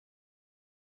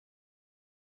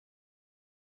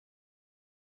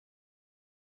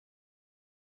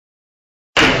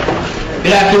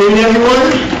Good afternoon,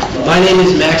 everyone. My name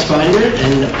is Max Binder,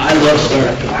 and I love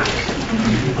startup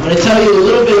companies. I'm going to tell you a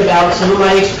little bit about some of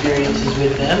my experiences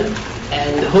with them,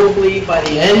 and hopefully by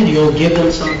the end you'll give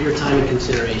them some of your time and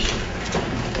consideration.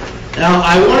 Now,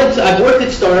 I've worked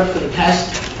at startup for the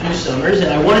past few summers, and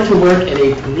I wanted to work at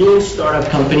a green startup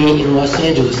company in Los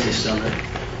Angeles this summer.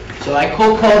 So I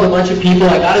cold called a bunch of people.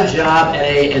 I got a job at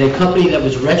a company that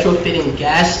was retrofitting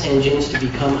gas engines to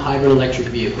become hybrid electric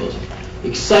vehicles.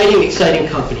 Exciting, exciting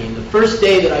company. And the first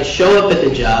day that I show up at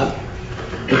the job,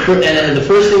 the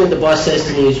first thing that the boss says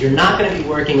to me is, you're not going to be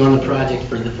working on the project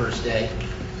for the first day.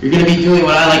 You're going to be doing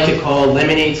what I like to call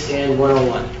Lemonade Stand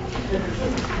 101.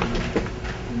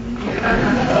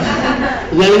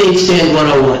 Lemonade Stand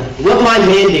 101. What my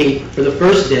mandate for the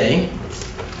first day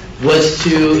was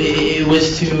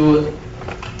to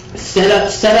set up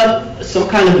some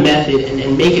kind of method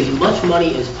and make as much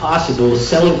money as possible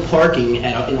selling parking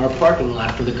in our parking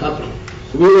lot for the company.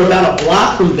 So we were about a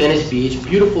block from Venice Beach,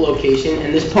 beautiful location,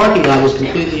 and this parking lot was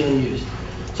completely unused.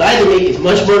 So I had to make as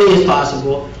much money as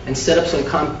possible and set up some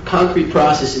concrete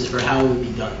processes for how it would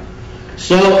be done.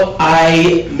 So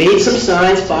I made some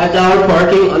signs, $5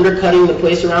 parking, undercutting the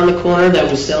place around the corner that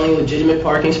was selling legitimate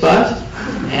parking spots.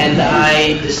 And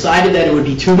I decided that it would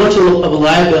be too much of a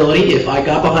liability if I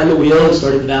got behind the wheel and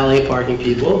started valet parking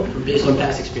people, based on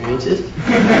past experiences.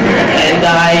 And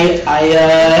I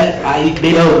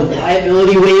made a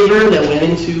liability waiver that went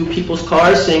into people's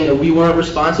cars saying that we weren't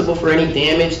responsible for any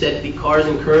damage that the cars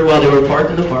incurred while they were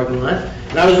parked in the parking lot.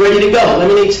 And I was ready to go.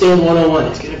 Lemonade Stand 101.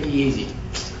 It's going to be easy.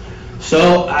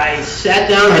 So I sat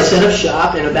down, I set up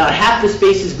shop, and about half the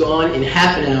space is gone in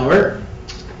half an hour.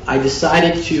 I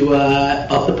decided to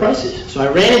up the prices. So I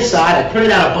ran inside, I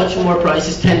printed out a bunch of more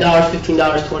prices, $10,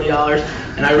 $15, $20,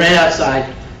 and I ran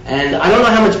outside. And I don't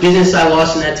know how much business I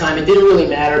lost in that time. It didn't really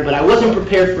matter, but I wasn't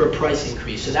prepared for a price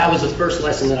increase. So that was the first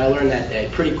lesson that I learned that day,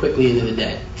 pretty quickly into the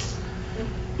day.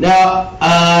 Now,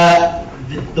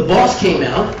 the boss came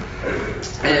out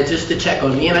and just to check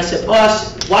on me, and I said,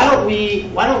 boss, why don't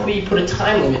we put a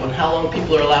time limit on how long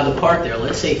people are allowed to park there?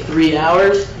 Let's say 3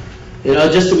 hours.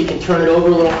 Just so we can turn it over a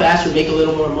little faster, make a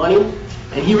little more money.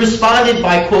 And he responded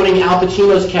by quoting Al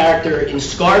Pacino's character in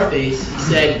Scarface. He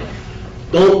said,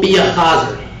 don't be a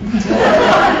chazer.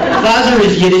 Chazer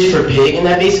is Yiddish for pig, and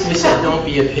that basically said, don't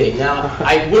be a pig. Now,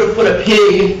 I would have put a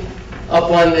pig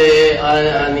up on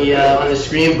the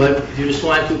screen, but due to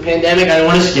swine flu pandemic, I don't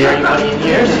want to scare anybody in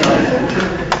here,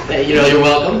 so you're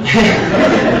welcome.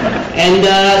 And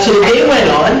so the day went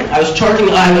on. I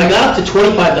got up to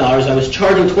 $25. I was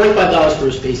charging $25 for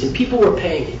a space, and people were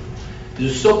paying it. It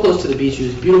was so close to the beach. It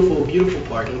was beautiful, beautiful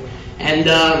parking. And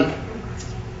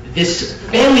this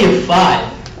family of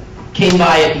 5 came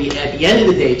by at the end of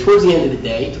the day, towards the end of the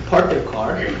day, to park their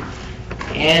car.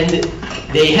 And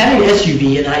they had an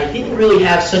SUV, and I didn't really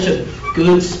have such a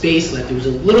good space left. It was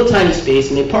a little tiny space,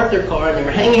 and they parked their car, and they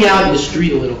were hanging out in the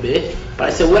street a little bit. But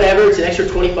I said, whatever, it's an extra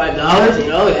 $25,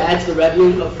 it adds to the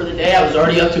revenue for the day. I was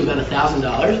already up to about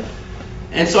 $1,000.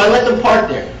 And so I let them park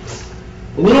there.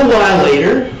 A little while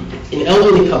later, an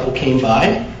elderly couple came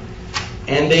by,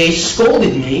 and they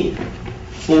scolded me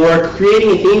for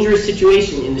creating a dangerous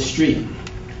situation in the street.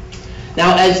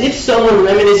 Now, as if someone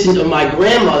reminiscent of my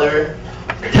grandmother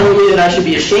telling me that I should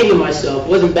be ashamed of myself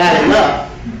wasn't bad enough,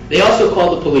 they also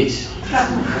called the police.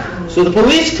 So the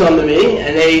police come to me,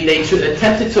 and they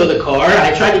attempt to tow the car.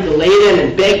 I tried to delay them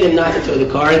and beg them not to tow the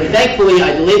car. And thankfully,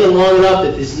 I delayed them long enough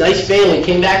that this nice family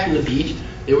came back from the beach.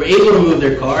 They were able to move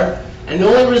their car, and it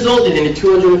only resulted in a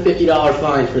 $250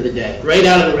 fine for the day, right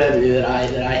out of the revenue that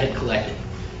I had collected.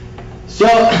 So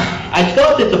I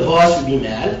thought that the boss would be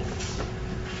mad.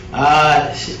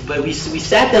 But we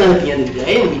sat down at the end of the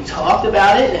day and we talked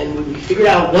about it, and we figured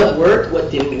out what worked,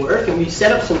 what didn't work, and we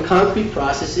set up some concrete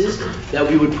processes that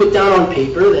we would put down on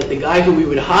paper that the guy who we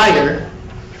would hire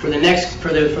for the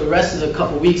rest of the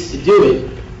couple weeks to do it,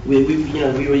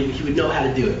 he would know how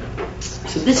to do it.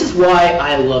 So this is why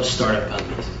I love startup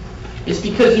companies. It's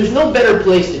because there's no better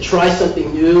place to try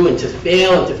something new and to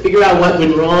fail and to figure out what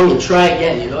went wrong and try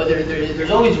again. There's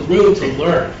always room to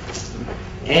learn.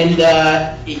 And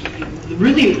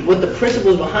really what the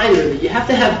principles behind it are that you have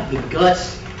to have the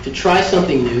guts to try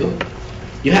something new.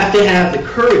 You have to have the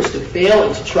courage to fail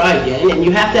and to try again. And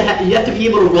you have to be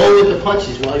able to roll with the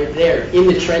punches while you're there in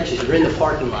the trenches or in the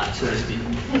parking lot, so to speak.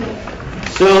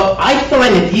 So I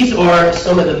find that these are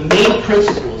some of the main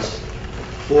principles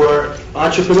for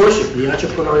entrepreneurship, the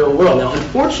entrepreneurial world. Now,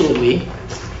 unfortunately,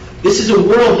 this is a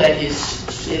world that is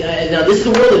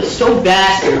so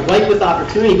vast and ripe with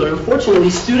opportunity, but unfortunately,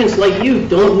 students like you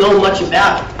don't know much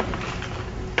about it.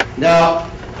 Now,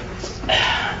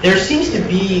 there seems to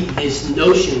be this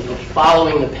notion of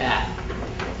following the path.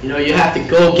 You know, you have to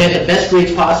go get the best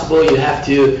grades possible, you have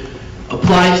to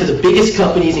apply to the biggest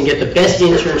companies and get the best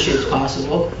internships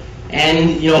possible,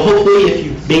 and you know, hopefully if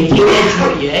you maintain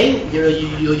that GPA,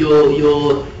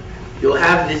 you'll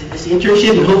have this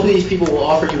internship, and hopefully these people will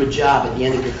offer you a job at the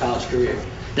end of your college career.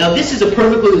 Now, this is a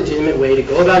perfectly legitimate way to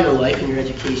go about your life and your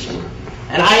education.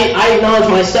 And I acknowledge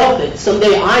myself that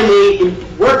someday I may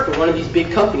work for one of these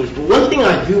big companies. But one thing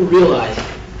I do realize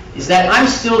is that I'm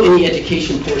still in the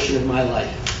education portion of my life.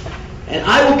 And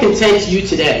I will contend to you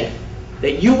today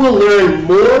that you will learn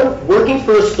more working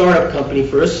for a startup company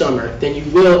for a summer than you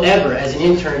will ever as an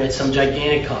intern at some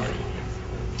gigantic company.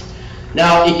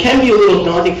 Now, it can be a little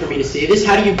daunting for me to say this.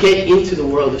 How do you get into the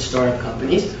world of startup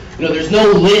companies? You know, there's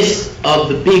no list of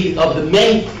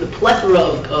the plethora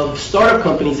of startup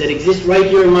companies that exist right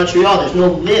here in Montreal. There's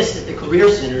no list at the Career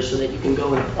Center so that you can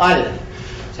go and apply to them.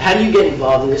 So how do you get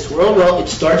involved in this world? Well, it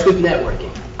starts with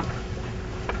networking.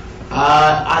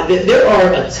 There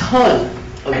are a ton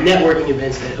of networking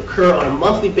events that occur on a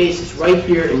monthly basis right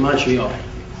here in Montreal.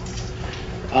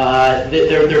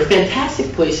 They're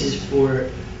fantastic places for,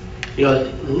 you know,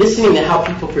 listening to how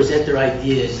people present their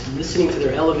ideas, listening to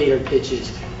their elevator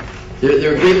pitches.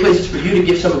 They're great places for you to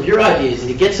give some of your ideas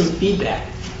and to get some feedback.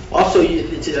 Also,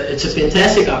 it's a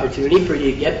fantastic opportunity for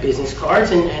you to get business cards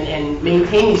and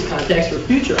maintain these contacts for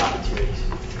future opportunities.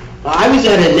 I was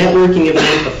at a networking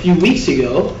event a few weeks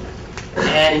ago,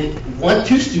 and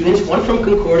two students, one from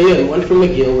Concordia and one from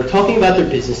McGill, were talking about their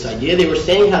business idea. They were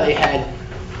saying how they had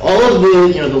all of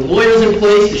the lawyers in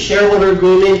place, the shareholder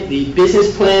agreement, the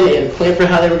business plan. They had a plan for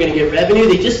how they were going to get revenue.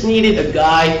 They just needed a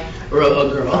guy or a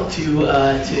girl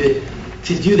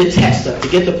to do the test stuff, to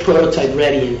get the prototype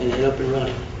ready and up and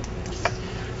running.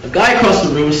 A guy across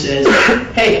the room says,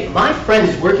 hey, my friend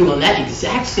is working on that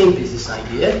exact same business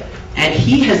idea, and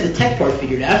he has the tech part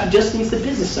figured out. He just needs the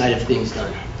business side of things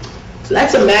done. So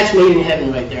that's a match made in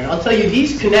heaven right there. And I'll tell you,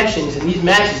 these connections and these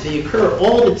matches, they occur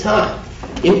all the time,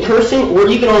 in person or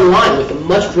even online with a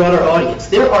much broader audience.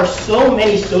 There are so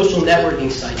many social networking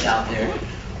sites out there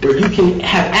where you can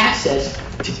have access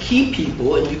to key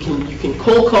people, and you can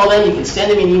cold call them, you can send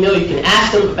them an email, you can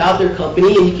ask them about their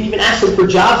company, and you can even ask them for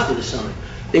jobs for the summer.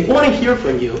 They want to hear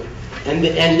from you, and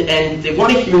they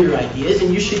want to hear your ideas,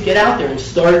 and you should get out there and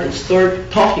start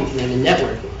talking to them and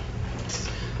networking.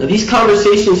 Now, these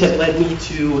conversations have led me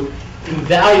to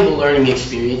invaluable learning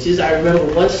experiences. I remember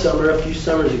one summer, a few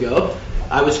summers ago,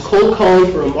 I was cold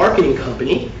calling for a marketing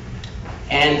company,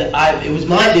 and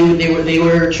they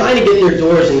were trying to get their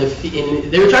doors in their feet in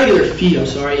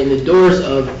the doors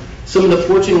of some of the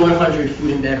Fortune 100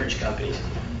 food and beverage companies.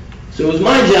 So it was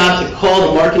my job to call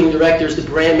the marketing directors, the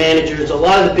brand managers, a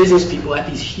lot of the business people at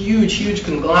these huge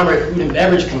conglomerate food and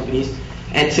beverage companies,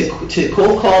 and to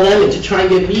cold call them and to try and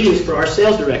get meetings for our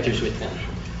sales directors with them.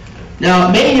 Now,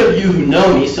 many of you who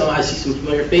know me, so I see some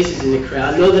familiar faces in the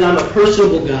crowd, know that I'm a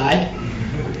personable guy.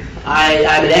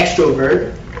 I'm an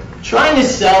extrovert. Trying to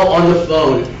sell on the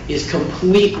phone is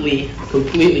completely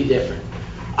different.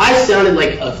 I sounded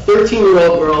like a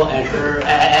 13-year-old girl at her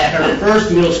first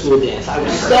middle school dance. I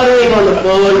was stuttering on the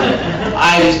phone.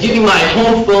 I was giving my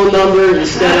home phone number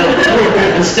instead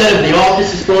of the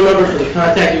office's phone number for the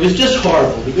contact. It was just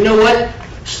horrible. But you know what?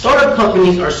 Startup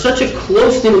companies are such a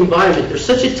close-knit environment. They're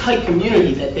such a tight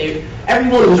community that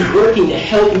everyone was working to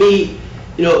help me,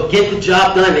 get the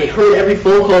job done. They heard every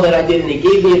phone call that I did, and they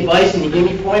gave me advice, and they gave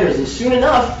me pointers. And soon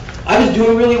enough, I was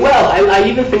doing really well. I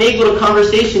even finagled a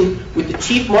conversation with the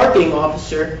chief marketing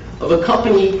officer of a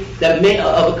company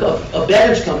a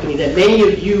beverage company that many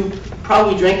of you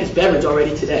probably drank this beverage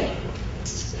already today.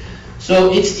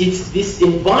 So it's this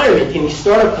environment in these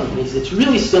startup companies that's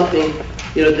really something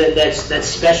that's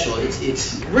special.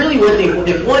 It's really what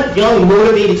they want young,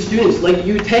 motivated students like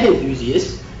you, TED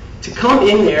enthusiasts, to come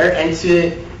in there and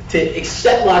to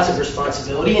accept lots of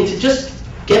responsibility and to just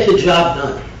get the job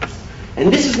done.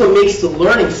 And this is what makes the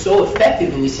learning so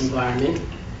effective in this environment. And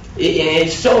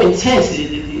it's so intense.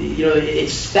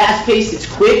 It's fast-paced, it's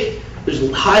quick, there's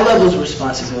high levels of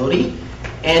responsibility,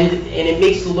 and it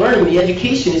makes the learning, the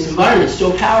education in this environment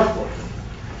so powerful.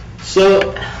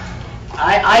 So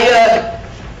I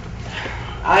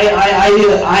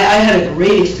had a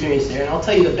great experience there, and I'll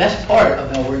tell you the best part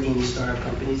about working in these startup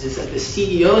companies is that the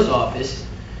CEO's office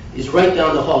is right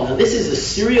down the hall. Now, this is a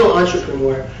serial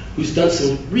entrepreneur who's done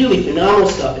some really phenomenal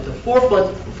stuff at the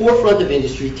forefront of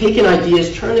industry, taken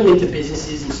ideas, turned them into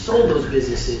businesses, and sold those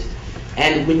businesses.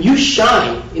 And when you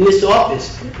shine in this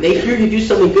office, they hear you do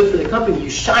something good for the company, you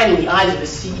shine in the eyes of the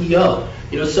CEO,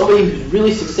 somebody who's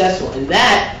really successful. And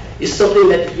that is something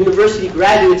that the university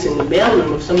graduates in the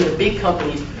mailroom of some of the big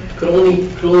companies could only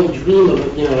dream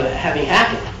of, having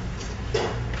happen.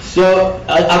 So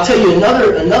I'll tell you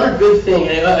another good thing.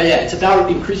 It's about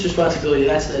increased responsibility.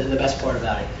 That's the best part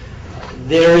about it.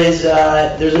 There's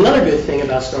another good thing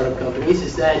about startup companies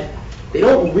is that they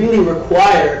don't really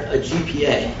require a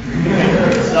GPA.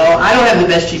 So I don't have the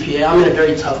best GPA. I'm in a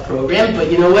very tough program, but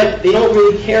you know what? They don't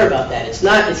really care about that. It's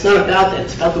not about that.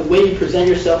 It's about the way you present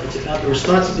yourself. It's about the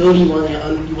responsibility you want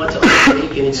to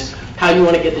undertake, and it's how you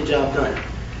want to get the job done.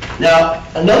 Now,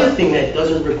 another thing that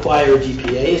doesn't require a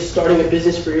GPA is starting a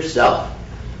business for yourself.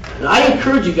 Now, I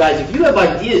encourage you guys, if you have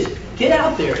ideas, get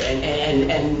out there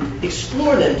and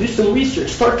explore them. Do some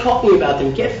research. Start talking about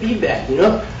them. Get feedback.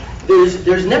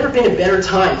 There's never been a better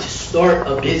time to start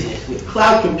a business with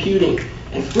cloud computing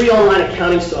and free online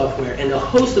accounting software and a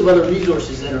host of other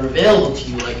resources that are available to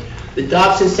you, like the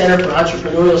Dobson Center for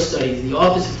Entrepreneurial Studies, the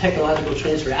Office of Technological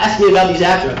Transfer. Ask me about these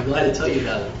after. I'll be glad to tell you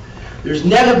about them. There's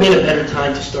never been a better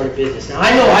time to start a business. Now,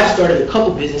 I know I've started a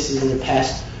couple businesses in the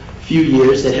past few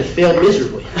years that have failed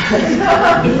miserably.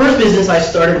 The first business I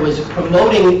started was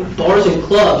promoting bars and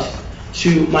clubs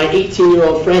to my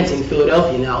 18-year-old friends in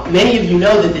Philadelphia. Now, many of you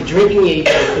know that the drinking age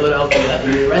in Philadelphia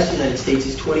and the rest of the United States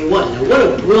is 21. Now, what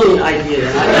a brilliant idea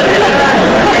that I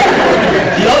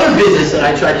had. The other business that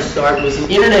I tried to start was an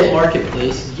internet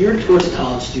marketplace geared towards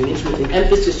college students with an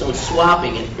emphasis on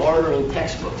swapping and bartering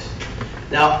textbooks.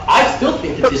 Now, I still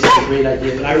think that this is a great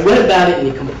idea, but I read about it in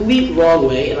the complete wrong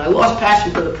way, and I lost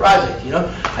passion for the project.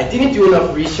 I didn't do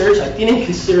enough research. I didn't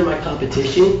consider my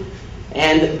competition.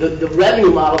 And the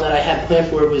revenue model that I had planned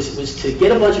for it was to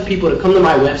get a bunch of people to come to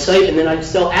my website, and then I'd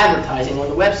sell advertising on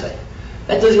the website.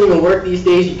 That doesn't even work these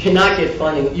days. You cannot get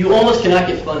funding. You almost cannot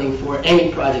get funding for any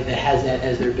project that has that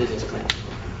as their business plan.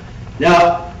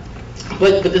 Now,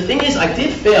 but the thing is, I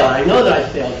did fail. I know that I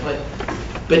failed, but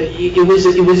it was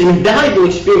an invaluable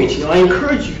experience. I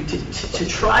encourage you to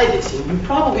try this, and you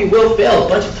probably will fail a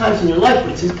bunch of times in your life,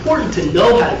 but it's important to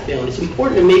know how to fail, and it's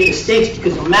important to make mistakes,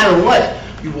 because no matter what,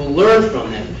 you will learn from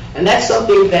them. And that's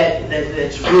something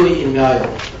that's really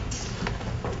invaluable.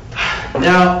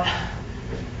 Now,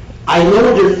 I know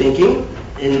what you're thinking,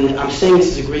 and I'm saying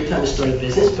this is a great time to start a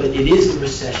business, but it is a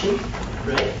recession,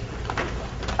 right?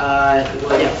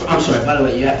 I'm sorry, by the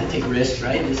way, you have to take risks,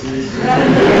 right? And it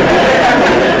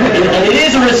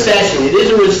is a recession. It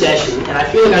is a recession, and I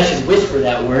feel like I should whisper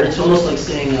that word. It's almost like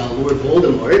saying Lord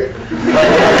Voldemort.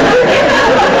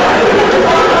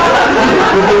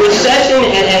 With the recession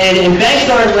and banks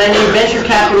aren't lending, venture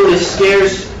capital is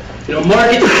scarce,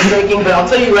 markets are shrinking, but I'll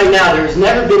tell you right now, there's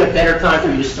never been a better time for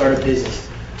you to start a business.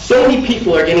 So many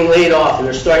people are getting laid off and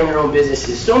they're starting their own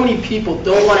businesses. So many people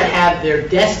don't want to have their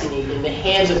destiny in the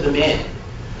hands of the man.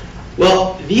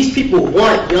 Well, these people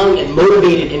want young and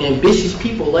motivated and ambitious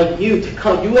people like you to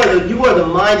come. You are the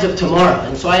minds of tomorrow.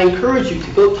 And so I encourage you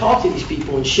to go talk to these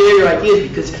people and share your ideas,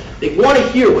 because they want to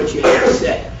hear what you have to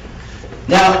say.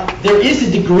 Now, there is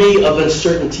a degree of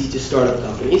uncertainty to startup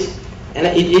companies, and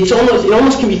it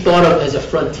almost can be thought of as a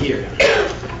frontier.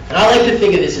 And I like to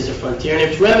think of this as a frontier, and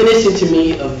it's reminiscent to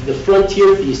me of the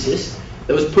frontier thesis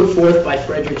that was put forth by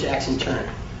Frederick Jackson Turner.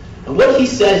 And what he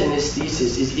says in this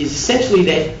thesis is essentially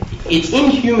that it's in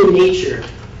human nature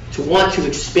to want to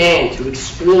expand, to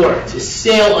explore, to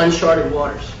sail uncharted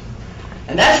waters.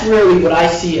 And that's really what I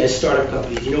see as startup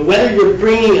companies. Whether you're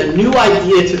bringing a new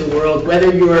idea to the world,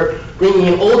 whether you're bringing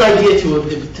an old idea to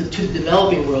the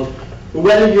developing world, or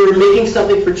whether you're making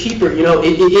something for cheaper,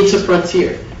 it's a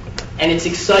frontier. And it's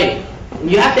exciting. And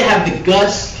you have to have the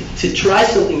guts to try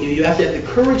something new. You have to have the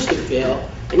courage to fail.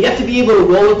 And you have to be able to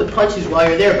roll with the punches while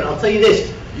you're there. But I'll tell you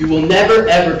this, you will never,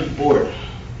 ever be bored.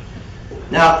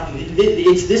 Now,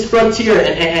 it's this frontier,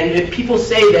 and people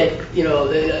say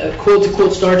that, quote to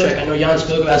quote Star Trek, I know Jan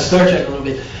spoke about Star Trek a little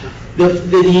bit,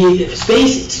 the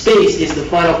space is the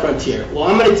final frontier. Well,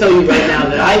 I'm going to tell you right now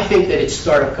that I think that it's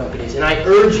startup companies, and I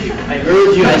urge you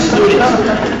as students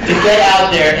to get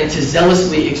out there and to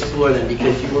zealously explore them,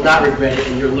 because you will not regret it,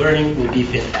 and your learning will be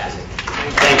fantastic.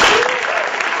 Thank you.